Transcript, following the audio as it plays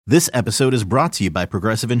This episode is brought to you by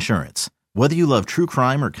Progressive Insurance. Whether you love true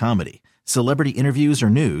crime or comedy, celebrity interviews or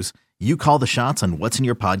news, you call the shots on what's in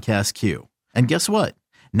your podcast queue. And guess what?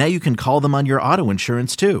 Now you can call them on your auto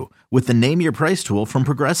insurance too with the Name Your Price tool from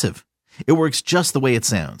Progressive. It works just the way it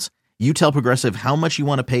sounds. You tell Progressive how much you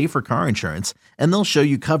want to pay for car insurance, and they'll show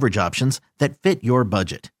you coverage options that fit your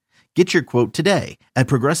budget. Get your quote today at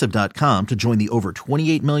Progressive.com to join the over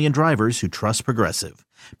 28 million drivers who trust Progressive.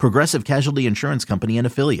 Progressive Casualty Insurance Company and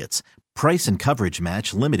Affiliates. Price and coverage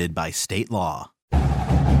match limited by state law.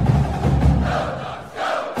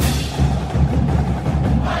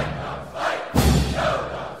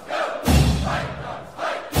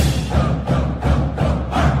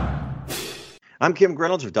 I'm Kim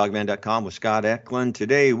Reynolds of DawgmanRadio with Scott Eklund.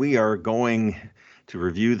 Today we are going to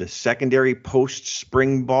review the secondary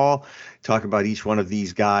post-spring ball, talk about each one of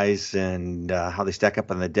these guys and how they stack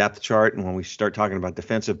up on the depth chart. And when we start talking about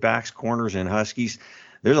defensive backs, corners, and Huskies,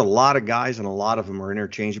 there's a lot of guys and a lot of them are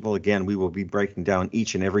interchangeable. Again, we will be breaking down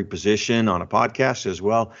each and every position on a podcast as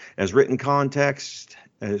well as written context.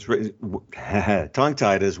 As written,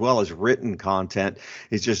 tongue-tied as well as written content.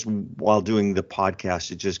 It's just while doing the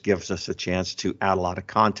podcast, it just gives us a chance to add a lot of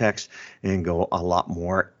context and go a lot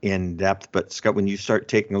more in depth. But Scott, when you start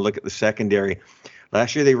taking a look at the secondary,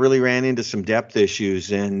 last year they really ran into some depth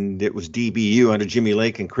issues, and it was DBU under Jimmy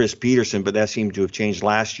Lake and Chris Peterson, but that seemed to have changed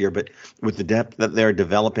last year. But with the depth that they're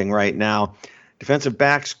developing right now, defensive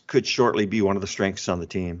backs could shortly be one of the strengths on the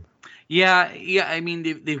team. Yeah. I mean,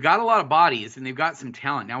 they've got a lot of bodies and they've got some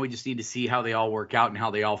talent. Now we just need to see how they all work out and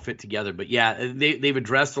how they all fit together. But yeah, they've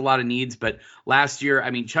addressed a lot of needs. But last year,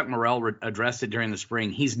 I mean, Chuck Morrell addressed it during the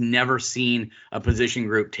spring. He's never seen a position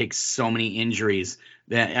group take so many injuries.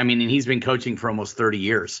 And he's been coaching for almost 30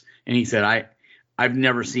 years. And he said, I've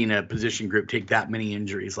never seen a position group take that many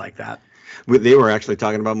injuries like that. They were actually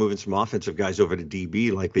talking about moving some offensive guys over to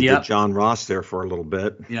DB like they did John Ross there for a little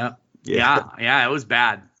bit. Yeah, it was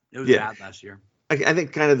bad. It was bad last year. I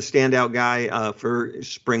think kind of the standout guy for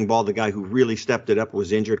spring ball, the guy who really stepped it up,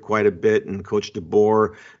 was injured quite a bit, and Coach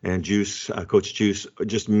DeBoer and Coach Juice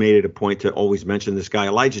just made it a point to always mention this guy.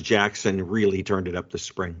 Elijah Jackson really turned it up this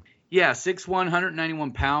spring. Yeah, 6'1",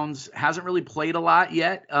 191 pounds, hasn't really played a lot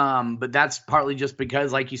yet, but that's partly just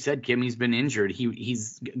because, like you said, Kim, he's been injured.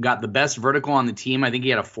 He's got the best vertical on the team. I think he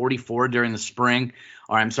had a 44 during the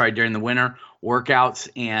winter workouts,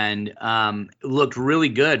 and looked really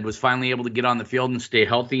good, was finally able to get on the field and stay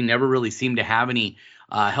healthy, never really seemed to have any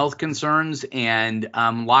health concerns, and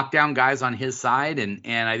locked down guys on his side,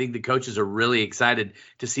 and I think the coaches are really excited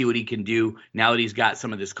to see what he can do now that he's got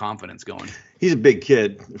some of this confidence going. He's a big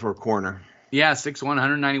kid for a corner. Yeah, 6'1",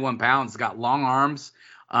 191 pounds, got long arms,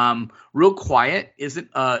 real quiet, isn't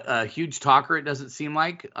a huge talker, it doesn't seem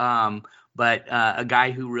like, but a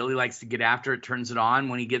guy who really likes to get after it, turns it on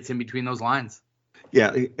when he gets in between those lines.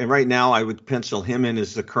 Yeah, and right now I would pencil him in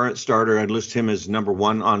as the current starter. I'd list him as number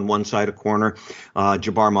one on one side of corner.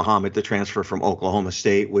 Jabbar Muhammad, the transfer from Oklahoma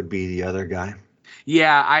State, would be the other guy.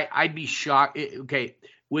 Yeah, I'd be shocked. Okay,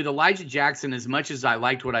 with Elijah Jackson, as much as I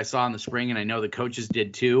liked what I saw in the spring, and I know the coaches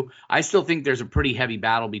did too, I still think there's a pretty heavy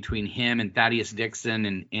battle between him and Thaddeus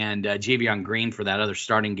Dixon and Javion Green for that other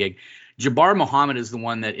starting gig. Jabbar Muhammad is the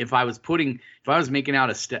one that if I was making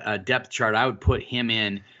out a depth chart, I would put him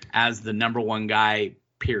in as the number one guy,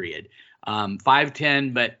 period.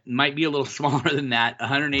 5'10", but might be a little smaller than that,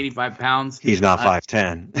 185 pounds. He's not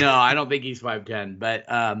 5'10". No, I don't think he's 5'10". But,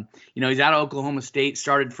 he's out of Oklahoma State,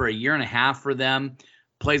 started for a year and a half for them,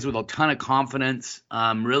 plays with a ton of confidence,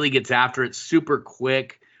 really gets after it, super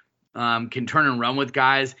quick. Can turn and run with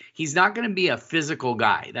guys. He's not going to be a physical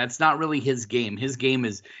guy. That's not really his game. His game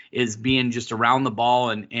is being just around the ball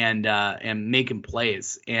and making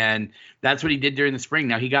plays. And that's what he did during the spring.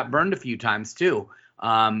 Now, he got burned a few times too.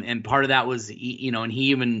 And part of that was, and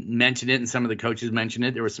he even mentioned it, and some of the coaches mentioned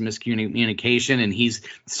it. There was some miscommunication, and he's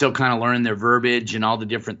still kind of learning their verbiage and all the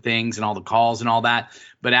different things and all the calls and all that.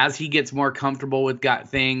 But as he gets more comfortable with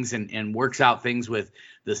things and works out things with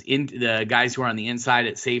the guys who are on the inside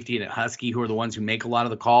at safety and at Husky, who are the ones who make a lot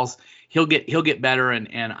of the calls, he'll get better.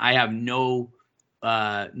 And I have no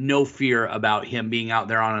fear about him being out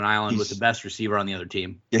there on an island with the best receiver on the other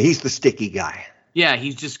team. Yeah, he's the sticky guy. Yeah,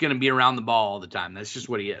 he's just going to be around the ball all the time. That's just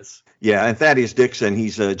what he is. Yeah, and Thaddeus Dixon,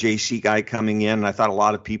 he's a JC guy coming in. I thought a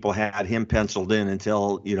lot of people had him penciled in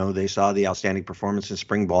until, they saw the outstanding performance in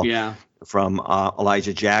spring ball from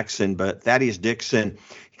Elijah Jackson. But Thaddeus Dixon,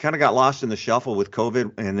 kind of got lost in the shuffle with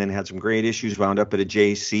COVID and then had some great issues, wound up at a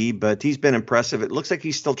JC, but he's been impressive. It looks like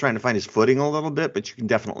he's still trying to find his footing a little bit, but you can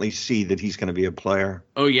definitely see that he's going to be a player.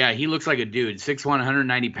 Oh, yeah, he looks like a dude, 6'1",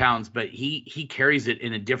 190 pounds, but he carries it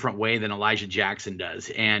in a different way than Elijah Jackson does.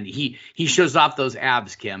 And he shows off those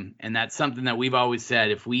abs, Kim, and that's something that we've always said.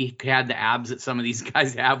 If we had the abs that some of these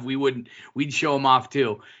guys have, we'd show them off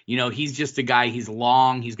too. You know, he's just a guy, he's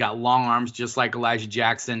long, he's got long arms just like Elijah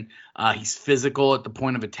Jackson. He's physical at the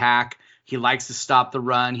point of attack. He likes to stop the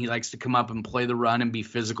run. He likes to come up and play the run and be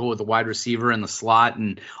physical with the wide receiver in the slot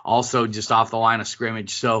and also just off the line of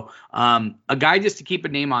scrimmage. So a guy just to keep a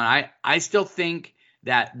name on. I still think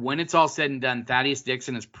that when it's all said and done, Thaddeus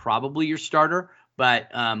Dixon is probably your starter. But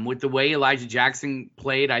with the way Elijah Jackson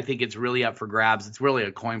played, I think it's really up for grabs. It's really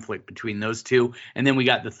a coin flip between those two. And then we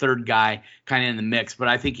got the third guy kind of in the mix. But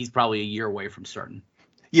I think he's probably a year away from starting.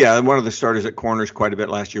 Yeah, one of the starters at corners quite a bit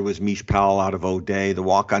last year was Mish Powell out of O'Day, the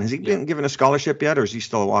walk-on. Has he been given a scholarship yet, or is he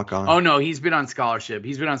still a walk-on? Oh, no, he's been on scholarship.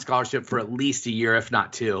 He's been on scholarship for at least a year, if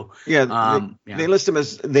not two. Yeah, they list him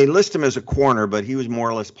as a corner, but he was more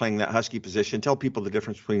or less playing that Husky position. Tell people the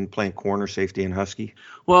difference between playing corner, safety, and Husky.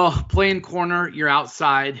 Well, playing corner, you're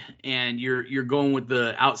outside, and you're going with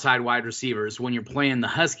the outside wide receivers. When you're playing the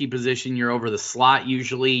Husky position, you're over the slot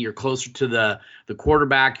usually. You're closer to the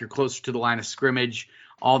quarterback. You're closer to the line of scrimmage.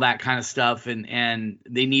 All that kind of stuff, and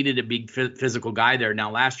they needed a big physical guy there.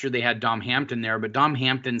 Now, last year they had Dom Hampton there, but Dom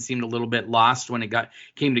Hampton seemed a little bit lost when it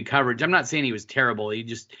came to coverage. I'm not saying he was terrible.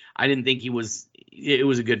 I didn't think it was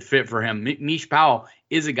a good fit for him. Mish Powell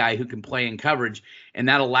is a guy who can play in coverage, and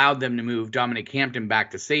that allowed them to move Dominic Hampton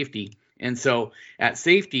back to safety. And so at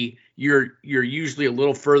safety, you're usually a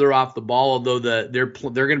little further off the ball, although they're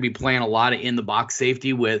going to be playing a lot of in the box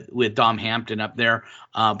safety with Dom Hampton up there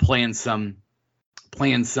playing some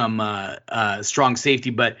strong safety.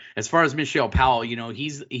 But as far as Michelle Powell, you know,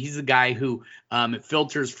 he's a guy who it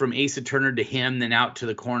filters from Asa Turner to him, then out to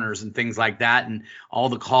the corners and things like that, and all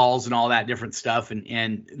the calls and all that different stuff.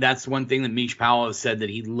 And that's one thing that Mish Powell has said that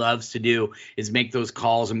he loves to do is make those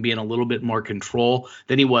calls and be in a little bit more control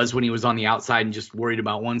than he was when he was on the outside and just worried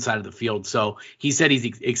about one side of the field. So he said he's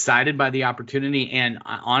excited by the opportunity. And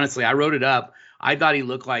honestly, I wrote it up. I thought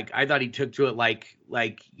he took to it like,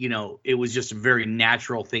 you know, it was just a very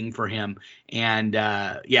natural thing for him. And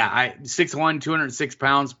 6'1", 206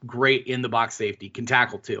 pounds, great in the box safety, can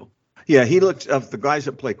tackle too. Yeah, he looks, of the guys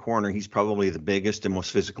that play corner, he's probably the biggest and most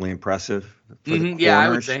physically impressive. Yeah, I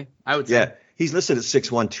would say. Yeah, he's listed at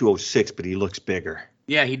 6'1", 206, but he looks bigger.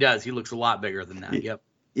 Yeah, he does. He looks a lot bigger than that. Yep.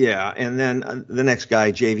 Yeah, and then the next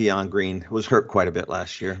guy, Javion Green, was hurt quite a bit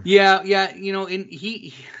last year. Yeah, you know, and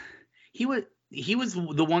he was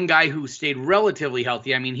the one guy who stayed relatively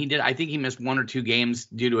healthy. I mean, I think he missed one or two games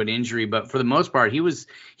due to an injury, but for the most part, he was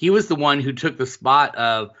the one who took the spot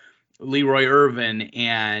of Leroy Irvin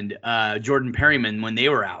and Jordan Perryman when they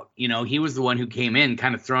were out. You know, he was the one who came in,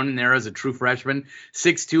 kind of thrown in there as a true freshman,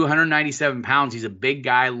 6'2", 197 pounds. He's a big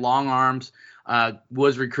guy, long arms,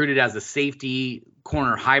 was recruited as a safety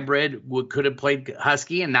corner hybrid, could have played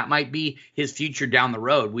Husky, and that might be his future down the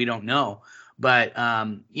road. We don't know. But,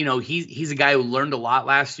 you know, he's a guy who learned a lot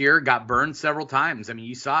last year, got burned several times. I mean,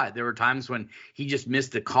 you saw it. There were times when he just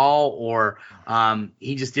missed a call or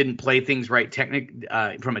he just didn't play things right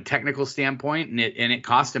from a technical standpoint, and it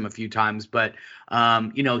cost him a few times. But,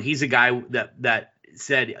 you know, he's a guy that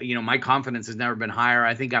said, you know, my confidence has never been higher.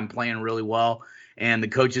 I think I'm playing really well, and the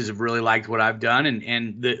coaches have really liked what I've done.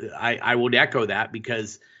 And I would echo that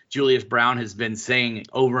because Julius Brown has been saying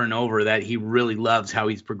over and over that he really loves how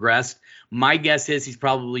he's progressed. My guess is he's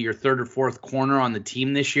probably your third or fourth corner on the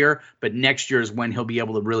team this year, but next year is when he'll be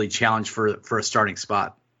able to really challenge for a starting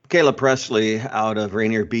spot. Caleb Presley out of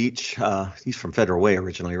Rainier Beach. He's from Federal Way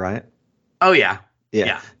originally, right? Oh, yeah.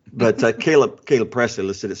 Yeah. But Caleb Presley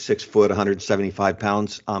listed at 6 foot, 175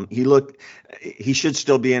 pounds. He should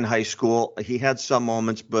still be in high school. He had some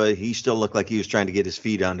moments, but he still looked like he was trying to get his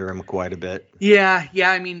feet under him quite a bit. Yeah.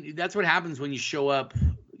 I mean, that's what happens when you show up,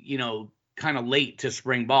 you know, kind of late to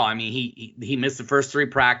spring ball. I mean, he missed the first 3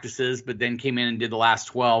 practices, but then came in and did the last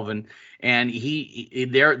 12, and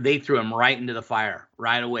they threw him right into the fire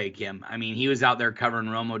right away, Kim. I mean, he was out there covering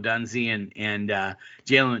Romo Dunze and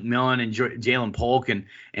Jalen McMillan and Jalen Polk, and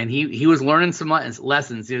he was learning some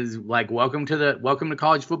lessons. It was like welcome to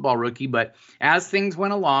college football, rookie. But as things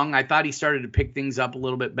went along, I thought he started to pick things up a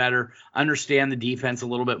little bit better, understand the defense a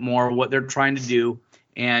little bit more, what they're trying to do,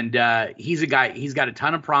 and he's a guy. He's got a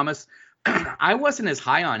ton of promise. I wasn't as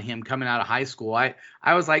high on him coming out of high school. I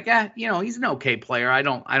was like, you know, he's an okay player. I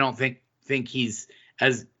don't think he's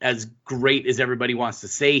as great as everybody wants to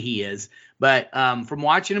say he is. But from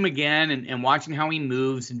watching him again and watching how he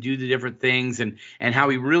moves and do the different things and how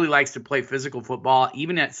he really likes to play physical football,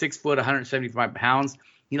 even at 6 foot, 175 pounds,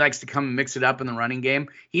 he likes to come and mix it up in the running game.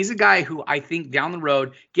 He's a guy who I think down the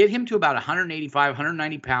road, get him to about 185,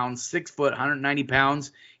 190 pounds, 6 foot, 190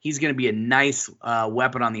 pounds. He's going to be a nice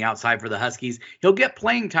weapon on the outside for the Huskies. He'll get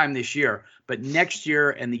playing time this year, but next year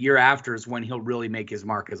and the year after is when he'll really make his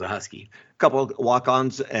mark as a Husky. A couple of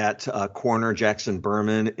walk-ons at corner. Jackson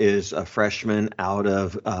Berman is a freshman out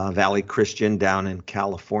of Valley Christian down in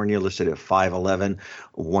California, listed at 5'11",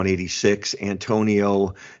 186.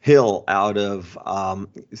 Antonio Hill out of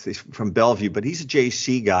from Bellevue, but he's a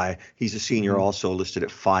JC guy. He's a senior, also listed at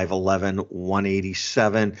 5'11",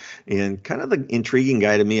 187. And kind of the intriguing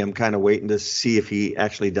guy to me, I'm kind of waiting to see if he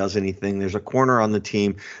actually does anything. There's a corner on the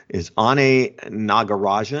team, is Ane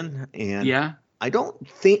Nagarajan, and yeah. I don't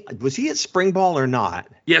think, was he at spring ball or not?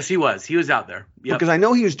 Yes, he was. He was out there. Yep. Because I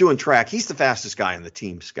know he was doing track. He's the fastest guy on the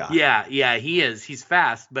team, Scott. Yeah, he is. He's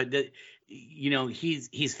fast, but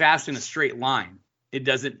he's fast in a straight line. It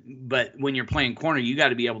doesn't. But when you're playing corner, you got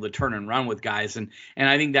to be able to turn and run with guys, and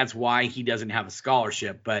I think that's why he doesn't have a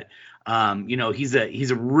scholarship. But he's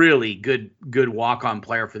a really good walk-on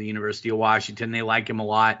player for the University of Washington. They like him a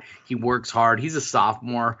lot. He works hard. He's a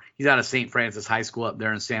sophomore. He's out of St. Francis High School up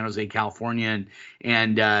there in San Jose, California.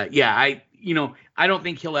 I don't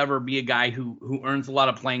think he'll ever be a guy who earns a lot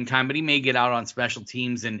of playing time, but he may get out on special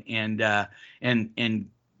teams and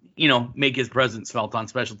make his presence felt on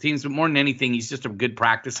special teams. But more than anything, he's just a good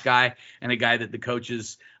practice guy and a guy that the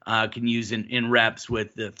coaches can use in reps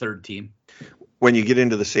with the third team. When you get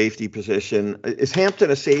into the safety position, is Hampton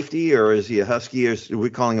a safety or is he a Husky? Or are we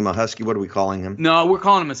calling him a Husky? What are we calling him? No, we're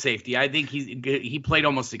calling him a safety. I think he played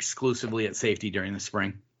almost exclusively at safety during the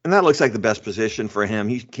spring. And that looks like the best position for him.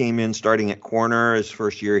 He came in starting at corner his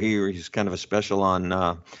first year. He's kind of a special on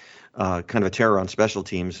kind of a terror on special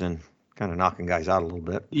teams and kind of knocking guys out a little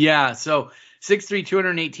bit. Yeah, so 6'3",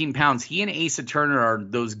 218 pounds. He and Asa Turner are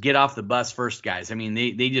those get off the bus first guys. I mean,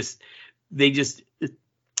 they just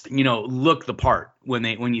look the part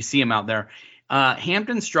when you see him out there.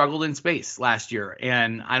 Hampton struggled in space last year,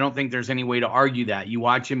 and I don't think there's any way to argue that. You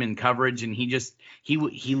watch him in coverage, and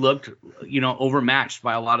he looked overmatched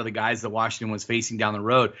by a lot of the guys that Washington was facing down the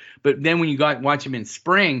road. But then when you watch him in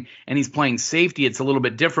spring and he's playing safety, it's a little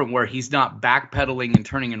bit different where he's not backpedaling and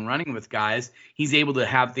turning and running with guys. He's able to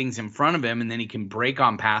have things in front of him, and then he can break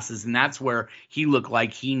on passes, and that's where he looked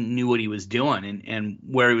like he knew what he was doing and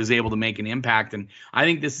where he was able to make an impact. And I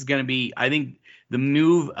think this is going to be the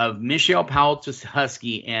move of Michelle Powell to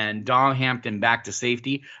Husky and Dom Hampton back to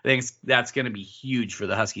safety. I think that's going to be huge for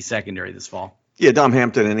the Husky secondary this fall. Yeah, Dom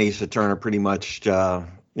Hampton and Asa Turner pretty much, I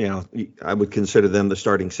would consider them the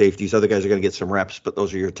starting safeties. Other guys are going to get some reps, but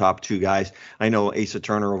those are your top two guys. I know Asa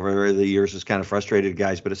Turner over the years has kind of frustrated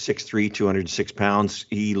guys, but at 6'3", 206 pounds,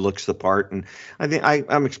 he looks the part. And I think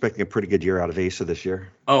I'm expecting a pretty good year out of Asa this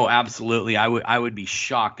year. Oh, absolutely. I would be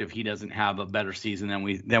shocked if he doesn't have a better season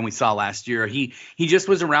than we saw last year. He just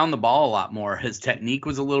was around the ball a lot more. His technique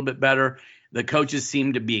was a little bit better. The coaches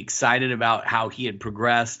seemed to be excited about how he had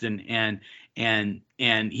progressed and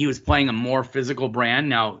he was playing a more physical brand.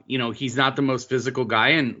 Now, he's not the most physical guy.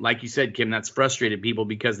 And like you said, Kim, that's frustrated people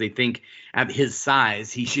because they think at his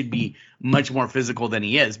size, he should be much more physical than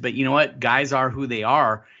he is. But you know what? Guys are who they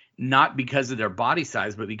are, not because of their body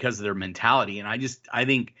size, but because of their mentality. And I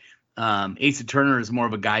think Asa Turner is more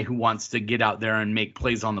of a guy who wants to get out there and make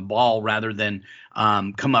plays on the ball rather than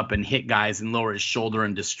come up and hit guys and lower his shoulder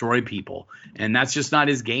and destroy people. And that's just not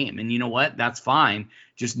his game. And you know what? That's fine.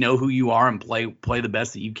 Just know who you are and play the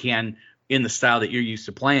best that you can in the style that you're used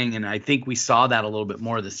to playing. And I think we saw that a little bit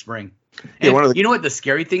more this spring. And you know what the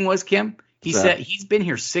scary thing was, Kim? He said he's been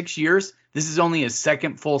here 6 years. This is only his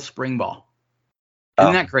second full spring ball.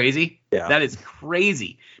 Isn't that crazy? Yeah. That is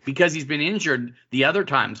crazy because he's been injured the other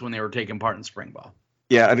times when they were taking part in spring ball.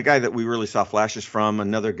 Yeah, and a guy that we really saw flashes from,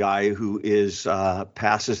 another guy who is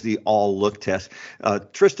passes the all-look test,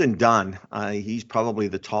 Tristan Dunn. He's probably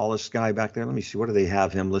the tallest guy back there. Let me see. What do they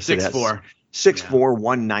have him listed at? 6'4". 6'4",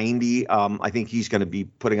 190. I think he's going to be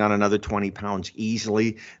putting on another 20 pounds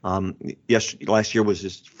easily. Last year was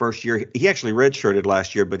his first year. He actually redshirted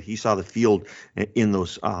last year, but he saw the field in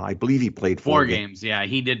those. I believe he played four games. Yeah,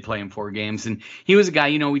 he did play in 4 games, and he was a guy.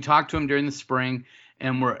 We talked to him during the spring,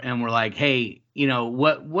 and we're like, hey,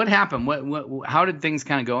 what happened? How did things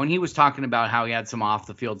kind of go? And he was talking about how he had some off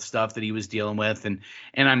the field stuff that he was dealing with. And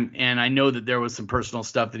I know that there was some personal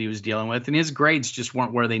stuff that he was dealing with, and his grades just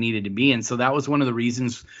weren't where they needed to be. And so that was one of the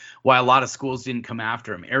reasons why a lot of schools didn't come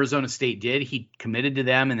after him. Arizona State did. He committed to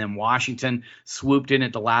them, and then Washington swooped in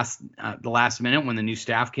at the last minute when the new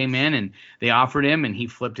staff came in, and they offered him, and he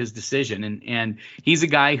flipped his decision. And he's a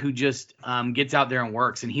guy who just gets out there and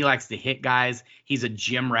works, and he likes to hit guys. He's a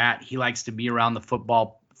gym rat. He likes to be around the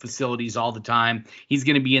football facilities all the time. He's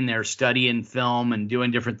going to be in there studying film and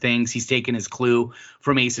doing different things. He's taking his clue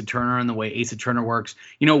from Asa Turner and the way Asa Turner works.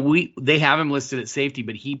 They have him listed at safety,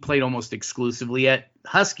 but he played almost exclusively at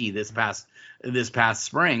Husky this past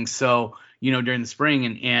spring. So, during the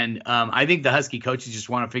spring. And I think the Husky coaches just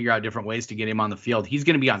want to figure out different ways to get him on the field. He's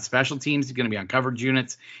going to be on special teams. He's going to be on coverage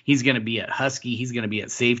units. He's going to be at Husky. He's going to be at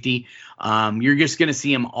safety. You're just going to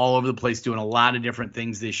see him all over the place doing a lot of different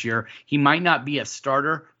things this year. He might not be a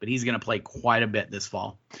starter, but he's going to play quite a bit this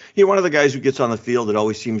fall. Yeah, one of the guys who gets on the field that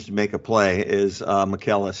always seems to make a play is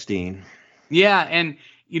Michaela Steen. Yeah, and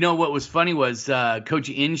what was funny was Coach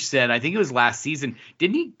Inge said, I think it was last season,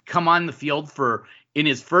 didn't he come on the field in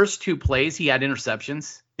his first 2 plays, he had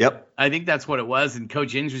interceptions? Yep. I think that's what it was. And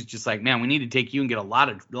Coach Inge was just like, man, we need to take you and get a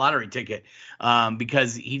lottery ticket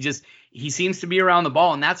because he seems to be around the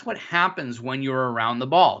ball. And that's what happens when you're around the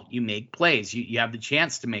ball. You make plays. You have the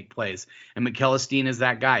chance to make plays. And Michaela Steen is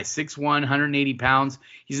that guy, 6'1", 180 pounds.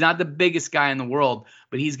 He's not the biggest guy in the world,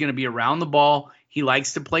 but he's going to be around the ball. He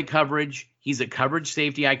likes to play coverage. He's a coverage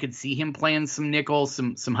safety. I could see him playing some nickel,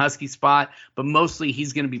 some Husky spot, but mostly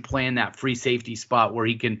he's going to be playing that free safety spot where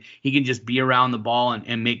he can just be around the ball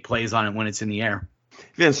and make plays on it when it's in the air.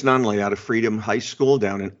 Vince Nunley out of Freedom High School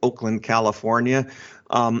down in Oakland, California.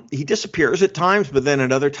 He disappears at times, but then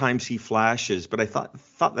at other times he flashes. But I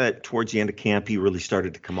thought that towards the end of camp he really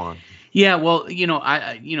started to come on. Yeah, well,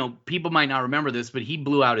 people might not remember this, but he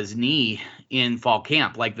blew out his knee in fall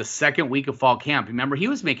camp, like the second week of fall camp. Remember, he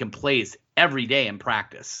was making plays every day in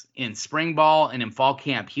practice, in spring ball and in fall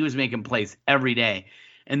camp. He was making plays every day,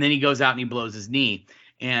 and then he goes out and he blows his knee,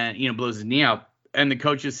 and blows his knee out. And the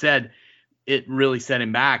coaches said it really set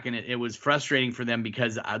him back, and it was frustrating for them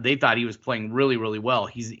because they thought he was playing really, really well.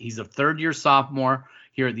 He's a third-year sophomore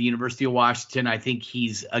here at the University of Washington. I think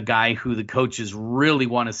he's a guy who the coaches really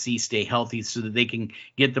want to see stay healthy so that they can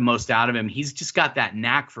get the most out of him. He's just got that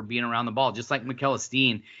knack for being around the ball, just like Michaela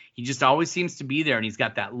Steen. He just always seems to be there, and he's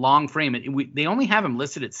got that long frame. They only have him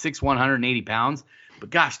listed at 6'1", 180 pounds. But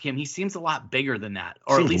gosh, Kim, he seems a lot bigger than that,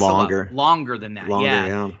 or seems at least longer. A lot longer than that.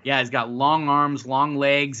 Yeah. He's got long arms, long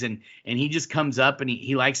legs, and he just comes up and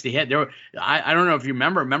he likes to hit. I don't know if you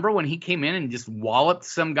remember when he came in and just walloped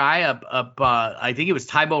some guy up. I think it was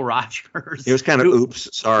Tybo Rogers. It was kind of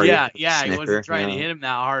oops, sorry. Yeah, Snicker, he wasn't trying to hit him that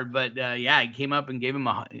hard, but he came up and gave him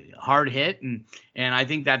a hard hit, and I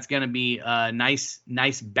think that's going to be a nice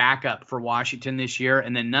backup for Washington this year.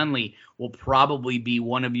 And then Nunley will probably be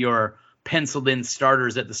one of your penciled in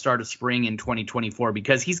starters at the start of spring in 2024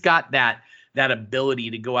 because he's got that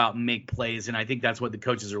ability to go out and make plays, and I think that's what the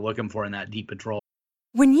coaches are looking for in that deep patrol.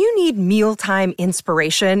 When you need mealtime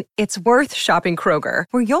inspiration, it's worth shopping Kroger,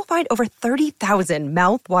 where you'll find over 30,000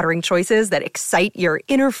 mouth-watering choices that excite your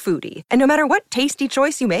inner foodie. And no matter what tasty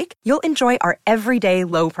choice you make, you'll enjoy our everyday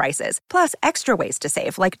low prices, plus extra ways to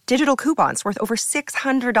save, like digital coupons worth over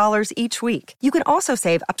 $600 each week. You can also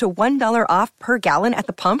save up to $1 off per gallon at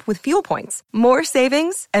the pump with fuel points. More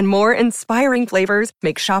savings and more inspiring flavors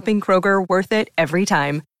make shopping Kroger worth it every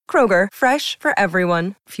time. Kroger, fresh for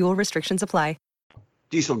everyone. Fuel restrictions apply.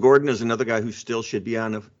 Diesel Gordon is another guy who still should be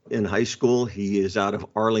in high school. He is out of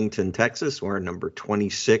Arlington, Texas, wearing number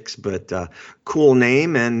 26, but cool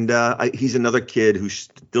name. And he's another kid who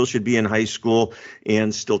still should be in high school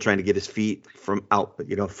and still trying to get his feet from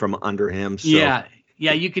under him. So.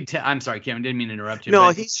 Yeah, you could tell. I'm sorry, Kim, I didn't mean to interrupt you. No,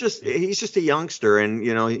 he's just a youngster, and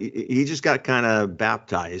he just got kind of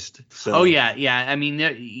baptized. So. Oh yeah. I mean,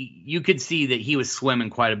 you could see that he was swimming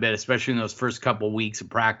quite a bit, especially in those first couple of weeks of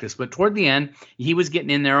practice. But toward the end, he was getting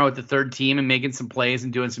in there with the third team and making some plays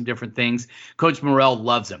and doing some different things. Coach Morrell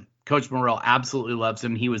loves him. Coach Morrell absolutely loves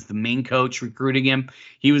him. He was the main coach recruiting him.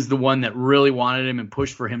 He was the one that really wanted him and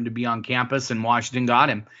pushed for him to be on campus, and Washington got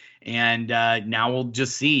him. And now we'll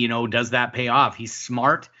just see, does that pay off? He's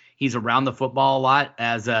smart. He's around the football a lot.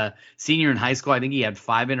 As a senior in high school, I think he had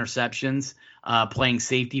 5 interceptions playing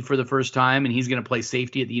safety for the first time, and he's going to play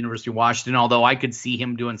safety at the University of Washington, although I could see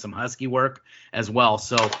him doing some Husky work as well.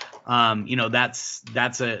 So, that's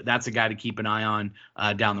a guy to keep an eye on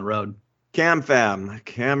down the road. Cameron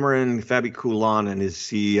Fabi-Kulan, is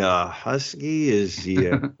he a Husky? Is he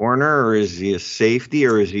a corner, or is he a safety,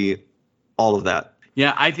 or is he all of that.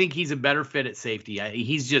 Yeah, I think he's a better fit at safety.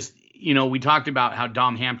 He's just, we talked about how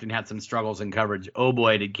Dom Hampton had some struggles in coverage. Oh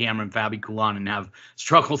boy, did Cameron Fabi-Kulanen have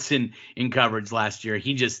struggles in coverage last year.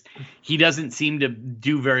 He doesn't seem to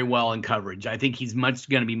do very well in coverage. I think he's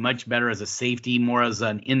going to be much better as a safety, more as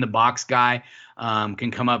an in the box guy. Can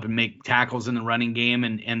come up and make tackles in the running game,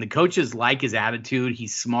 and the coaches like his attitude.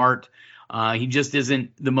 He's smart. He just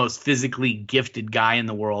isn't the most physically gifted guy in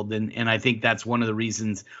the world, and I think that's one of the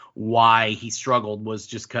reasons why he struggled, was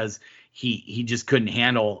just because he just couldn't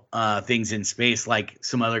handle things in space like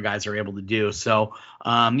some other guys are able to do. So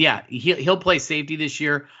he'll play safety this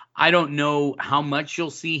year. I don't know how much you'll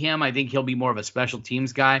see him. I think he'll be more of a special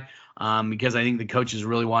teams guy because I think the coaches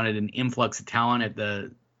really wanted an influx of talent at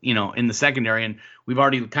the in the secondary, and we've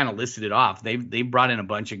already kind of listed it off. They brought in a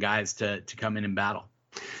bunch of guys to come in and battle.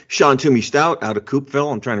 Sean Toomey Stout out of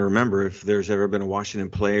Coupeville. I'm trying to remember if there's ever been a Washington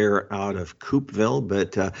player out of Coupeville,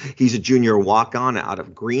 but he's a junior walk-on out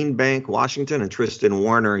of Green Bank, Washington. And Tristan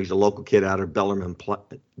Warner, he's a local kid out of Bellarmine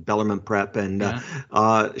Prep. And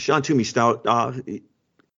Sean Toomey Stout,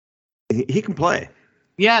 he can play.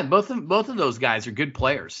 Yeah, both of those guys are good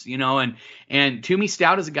players, and Toomey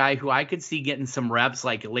Stout is a guy who I could see getting some reps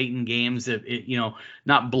like late in games,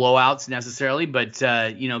 not blowouts necessarily, but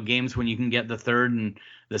games when you can get the third and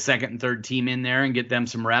the second and third team in there and get them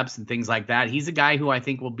some reps and things like that. He's a guy who I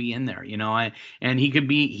think will be in there, and he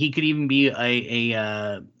could even be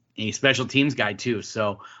a special teams guy too.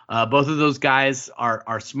 So both of those guys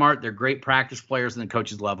are smart. They're great practice players, and the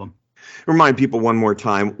coaches love them. Remind people one more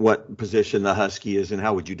time what position the Husky is and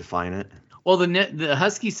how would you define it? Well, the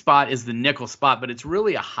Husky spot is the nickel spot, but it's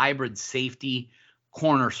really a hybrid safety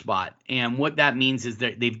corner spot. And what that means is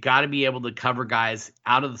that they've got to be able to cover guys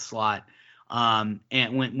out of the slot. And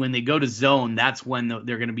when they go to zone, that's when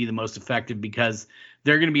they're going to be the most effective, because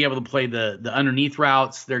they're going to be able to play the underneath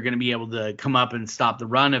routes. They're going to be able to come up and stop the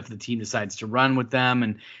run if the team decides to run with them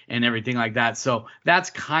and everything like that. So that's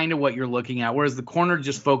kind of what you're looking at. Whereas the corner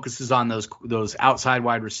just focuses on those outside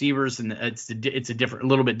wide receivers, and it's a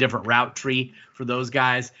little bit different route tree for those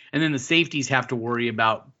guys. And then the safeties have to worry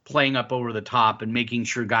about playing up over the top and making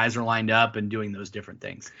sure guys are lined up and doing those different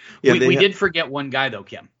things. Yeah, we did forget one guy though,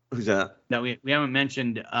 Kim. Who's that? No, we haven't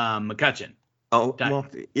mentioned McCutcheon. Oh, well,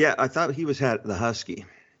 yeah, I thought he was had the Husky.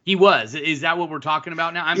 He was. Is that what we're talking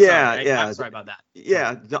about now? I'm sorry about that.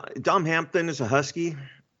 Yeah, Dom Hampton is a Husky?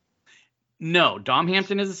 No, Dom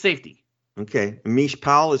Hampton is a safety. Okay. Mish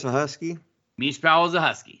Powell is a Husky? Mish Powell is a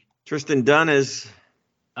Husky. Tristan Dunn is?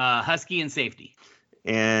 Husky and safety.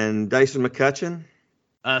 And Dyson McCutcheon?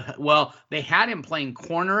 Well, they had him playing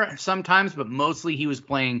corner sometimes, but mostly he was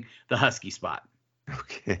playing the Husky spot.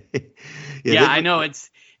 Okay. Yeah, I know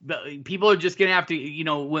but people are just going to have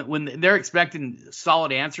to, when they're expecting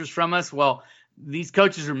solid answers from us, well, these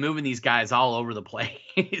coaches are moving these guys all over the place.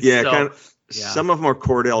 Yeah, some of them are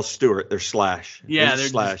Cordell Stewart. They're slash. Yeah, they're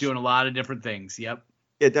just doing a lot of different things. Yep.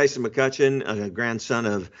 Yeah, Dyson McCutcheon, a grandson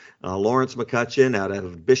of Lawrence McCutcheon out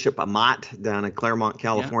of Bishop Amat down in Claremont,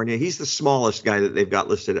 California. Yeah. He's the smallest guy that they've got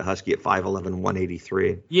listed at Husky at 5'11",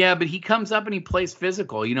 183. Yeah, but he comes up and he plays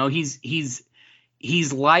physical.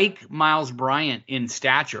 He's like Miles Bryant in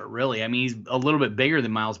stature, really. I mean, he's a little bit bigger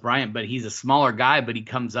than Miles Bryant, but he's a smaller guy, but he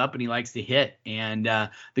comes up and he likes to hit. And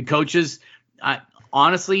the coaches,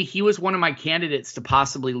 honestly, he was one of my candidates to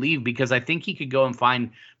possibly leave, because I think he could go and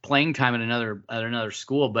find playing time at another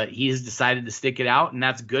school, but he has decided to stick it out, and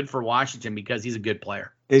that's good for Washington because he's a good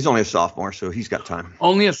player. He's only a sophomore, so he's got time.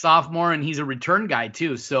 Only a sophomore, and he's a return guy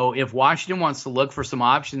too. So if Washington wants to look for some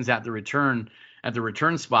options at the return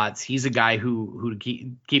spots, he's a guy who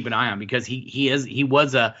to keep an eye on, because he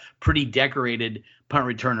was a pretty decorated punt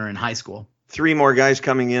returner in high school. 3 more guys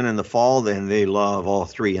coming in the fall, and they love all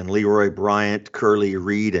 3. And Leroy Bryant, Curly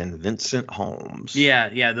Reed, and Vincent Holmes.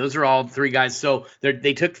 Yeah, those are all 3 guys. So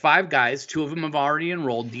they took 5 guys. 2 of them have already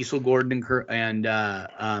enrolled: Diesel Gordon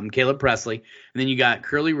and Caleb Presley. And then you got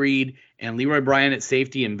Curly Reed and Leroy Bryant at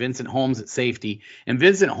safety and Vincent Holmes at safety. And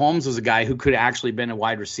Vincent Holmes was a guy who could have actually been a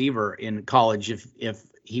wide receiver in college if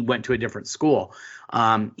he went to a different school.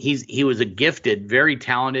 He was a gifted, very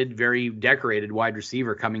talented, very decorated wide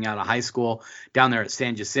receiver coming out of high school down there at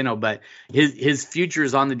San Jacinto. But his future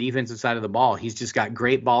is on the defensive side of the ball. He's just got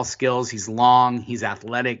great ball skills. He's long. He's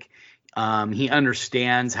athletic. He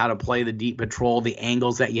understands how to play the deep patrol, the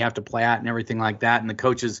angles that you have to play at and everything like that. And the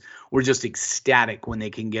coaches were just ecstatic when they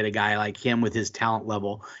can get a guy like him with his talent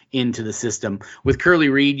level into the system. With Curly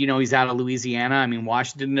Reed, he's out of Louisiana. I mean,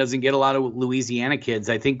 Washington doesn't get a lot of Louisiana kids.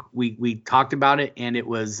 I think we talked about it, and it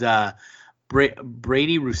was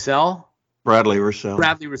Brady Roussel. Bradley Russell.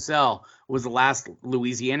 Bradley Russell was the last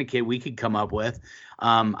Louisiana kid we could come up with.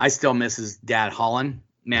 I still miss his dad, Holland.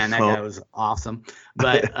 Man, that guy was awesome.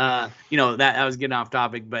 But that I was getting off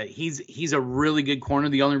topic. But he's a really good corner.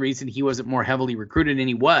 The only reason he wasn't more heavily recruited, and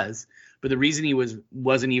he was, but the reason he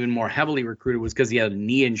wasn't even more heavily recruited was because he had a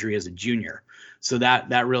knee injury as a junior. So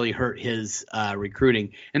that really hurt his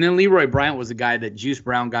recruiting. And then Leroy Bryant was a guy that Juice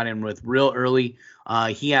Brown got in with real early.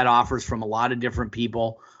 He had offers from a lot of different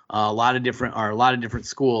people, a lot of different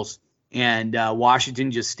schools. And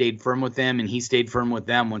Washington just stayed firm with them, and he stayed firm with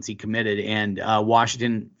them once he committed. And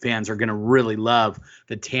Washington fans are going to really love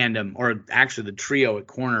the tandem, or actually the trio at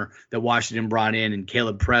corner that Washington brought in, and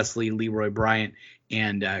Caleb Presley, Leroy Bryant,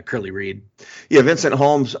 and Curly Reed. Yeah, Vincent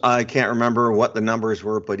Holmes, I can't remember what the numbers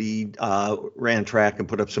were, but he ran track and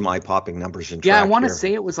put up some eye-popping numbers in track. Yeah, I want to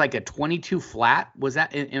say it was like a 22 flat. Was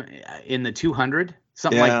that in the 200?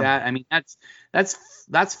 Something like that. I mean,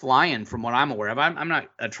 that's flying from what I'm aware of. I'm not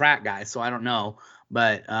a track guy, so I don't know.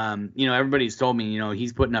 But, everybody's told me,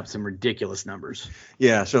 he's putting up some ridiculous numbers.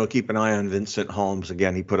 Yeah, so keep an eye on Vincent Holmes.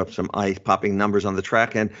 Again, he put up some eye-popping numbers on the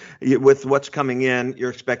track. And with what's coming in, you're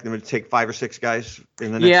expecting him to take 5 or 6 guys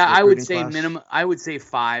in the next I would say class? minimum. I would say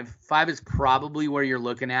 5. 5 is probably where you're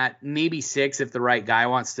looking at. Maybe 6 if the right guy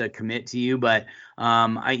wants to commit to you. But,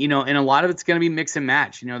 and a lot of it's going to be mix and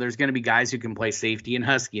match. There's going to be guys who can play safety and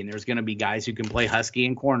husky, and there's going to be guys who can play husky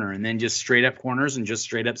and corner, and then just straight up corners and just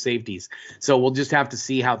straight up safeties. So we'll just have to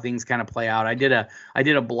see how things kind of play out. I did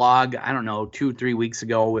a blog, I don't know, 2-3 weeks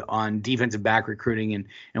ago on defensive back recruiting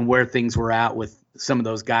and where things were at with some of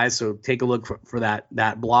those guys. So take a look for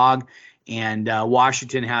that blog. And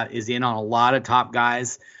Washington is in on a lot of top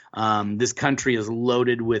guys. This country is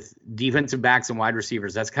loaded with defensive backs and wide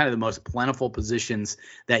receivers. That's kind of the most plentiful positions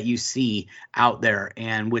that you see out there.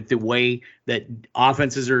 And with the way that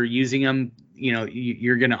offenses are using them,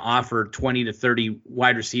 you're going to offer 20 to 30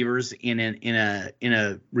 wide receivers in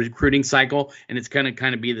a recruiting cycle, and it's going to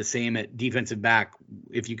kind of be the same at defensive back.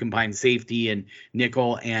 If you combine safety and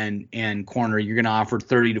nickel and corner, you're going to offer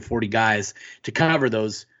 30 to 40 guys to cover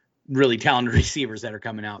those really talented receivers that are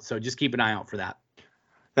coming out. So just keep an eye out for that.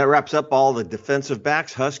 That wraps up all the defensive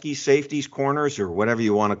backs, huskies, safeties, corners, or whatever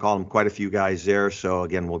you want to call them. Quite a few guys there. So,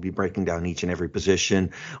 again, we'll be breaking down each and every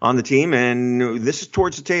position on the team. And this is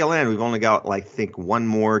towards the tail end. We've only got, I think, one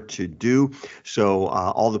more to do. So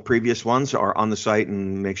all the previous ones are on the site,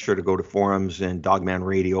 and make sure to go to forums and Dawgman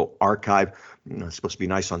Radio archive. It's supposed to be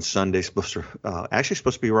nice on Sunday. Supposed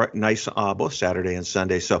to be nice both Saturday and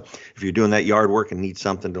Sunday. So if you're doing that yard work and need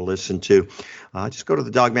something to listen to, just go to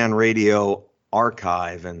the Dawgman Radio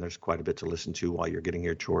archive, and there's quite a bit to listen to while you're getting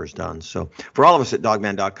your chores done. So for all of us at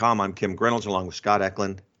Dawgman.com, I'm Kim Reynolds along with Scott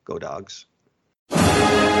Eklund. Go Dogs.